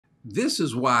This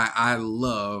is why I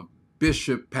love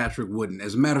Bishop Patrick Wooden.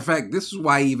 As a matter of fact, this is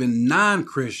why even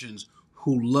non-Christians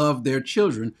who love their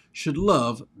children should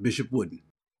love Bishop Wooden.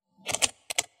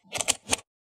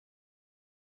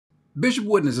 Bishop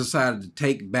Wooden has decided to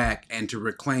take back and to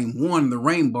reclaim, one, the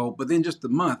rainbow, but then just the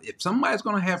month. If somebody's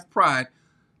going to have pride,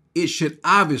 it should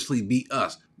obviously be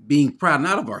us, being proud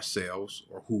not of ourselves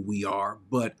or who we are,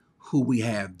 but who we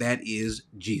have. That is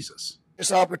Jesus.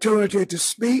 This opportunity to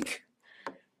speak,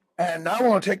 and I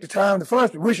want to take the time to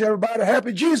first wish everybody a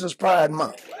happy Jesus Pride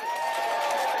Month.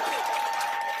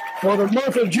 For the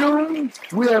month of June,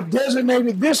 we have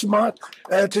designated this month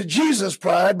to Jesus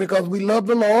Pride because we love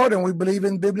the Lord and we believe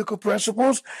in biblical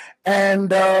principles, and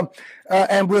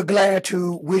we're glad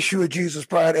to wish you a Jesus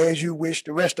Pride as you wish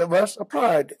the rest of us a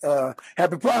Pride,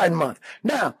 happy Pride Month.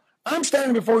 Now, I'm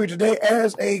standing before you today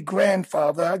as a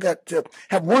grandfather. I got to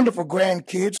have wonderful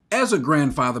grandkids. As a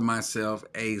grandfather myself,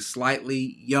 a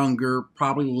slightly younger,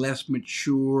 probably less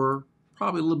mature,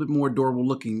 probably a little bit more adorable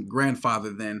looking grandfather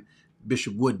than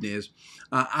Bishop Wooden is,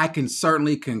 I can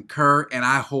certainly concur, and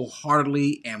I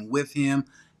wholeheartedly am with him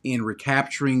in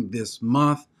recapturing this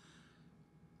month.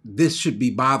 This should be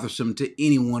bothersome to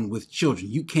anyone with children.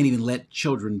 You can't even let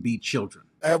children be children.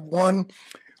 I have one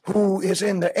who is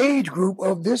in the age group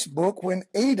of this book when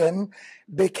Aiden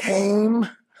became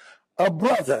a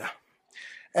brother.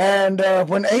 And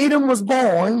when Aiden was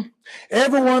born,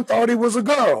 everyone thought he was a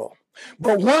girl.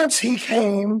 But once he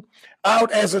came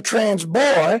out as a trans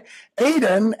boy,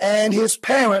 Aiden and his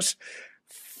parents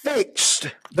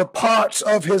fixed the parts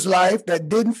of his life that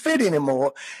didn't fit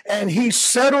anymore, and he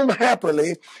settled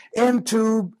happily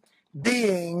into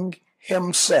being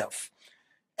himself.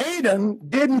 Aiden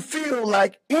didn't feel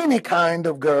like any kind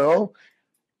of girl.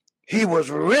 He was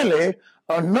really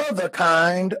another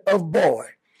kind of boy.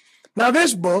 Now,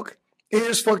 this book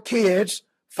is for kids,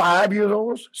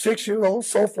 5-year-olds, 6-year-olds,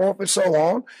 so forth and so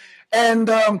on. And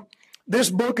this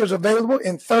book is available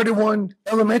in 31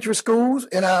 elementary schools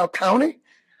in our county.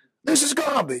 This is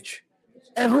garbage.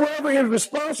 And whoever is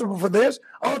responsible for this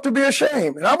ought to be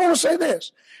ashamed. And I want to say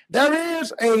this. There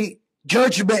is a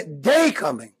judgment day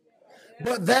coming,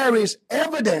 but there is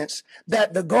evidence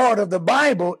that the God of the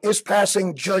Bible is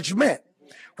passing judgment.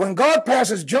 When God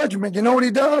passes judgment, you know what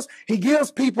he does? He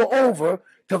gives people over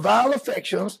to vile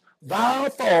affections, vile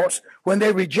thoughts. When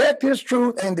they reject his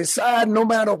truth and decide no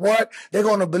matter what, they're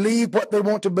going to believe what they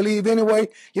want to believe anyway.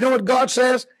 You know what God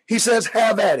says? He says,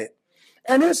 have at it.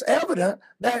 And it's evident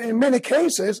that in many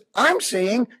cases, I'm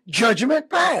seeing judgment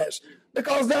pass,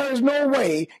 because there is no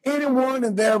way anyone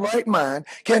in their right mind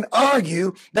can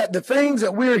argue that the things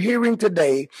that we're hearing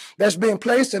today that's being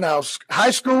placed in our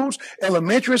high schools,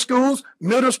 elementary schools,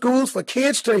 middle schools for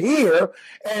kids to hear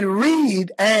and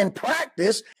read and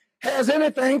practice has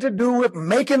anything to do with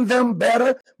making them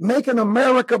better, making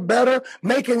America better,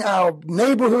 making our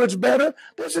neighborhoods better.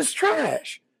 This is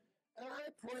trash. And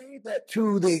I pray that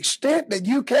to the extent that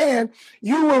you can,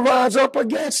 you will rise up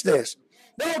against this.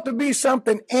 There ought to be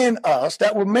something in us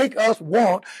that will make us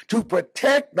want to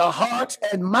protect the hearts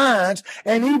and minds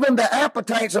and even the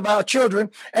appetites of our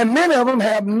children. And many of them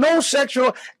have no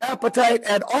sexual appetite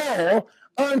at all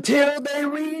until they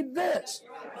read this.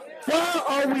 Why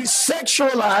are we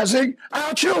sexualizing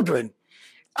our children?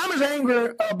 I'm as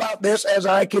angry about this as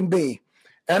I can be.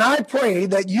 And I pray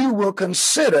that you will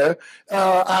consider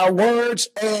our words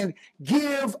and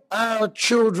give our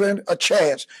children a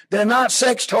chance. They're not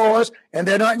sex toys, and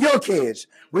they're not your kids.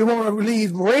 We want to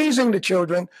leave raising the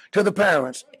children to the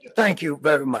parents. Thank you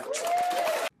very much.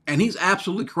 And he's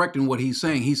absolutely correct in what he's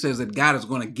saying. He says that God is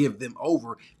going to give them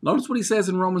over. Notice what he says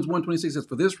in Romans 1:26. He says,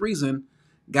 for this reason,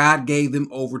 God gave them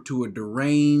over to a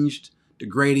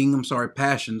degrading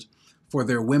passions, for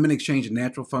their women exchange a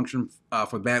natural function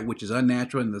for that which is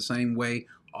unnatural. In the same way,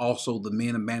 also the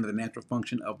men abandoned the natural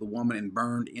function of the woman and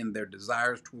burned in their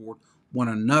desires toward one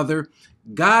another.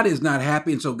 God is not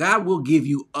happy, and so God will give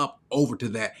you up over to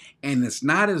that. And it's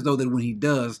not as though that when he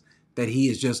does, that he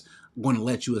is just going to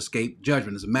let you escape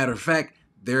judgment. As a matter of fact,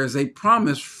 there is a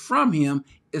promise from him,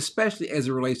 especially as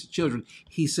it relates to children.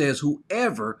 He says,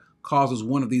 whoever causes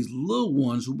one of these little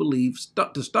ones who believe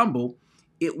to stumble,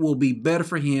 it will be better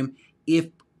for him if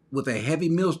with a heavy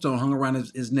millstone hung around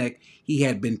his neck, he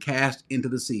had been cast into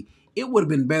the sea. It would have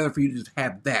been better for you to just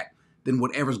have that than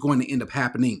whatever's going to end up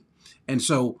happening. And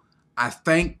so I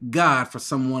thank God for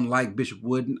someone like Bishop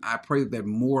Wooden. I pray that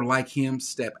more like him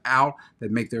step out, that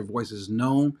make their voices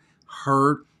known,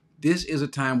 heard. This is a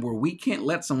time where we can't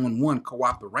let someone, one,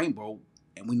 co-opt the rainbow,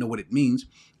 and we know what it means,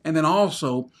 and then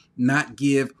also not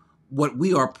give what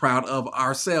we are proud of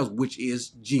ourselves, which is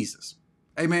Jesus.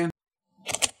 Amen.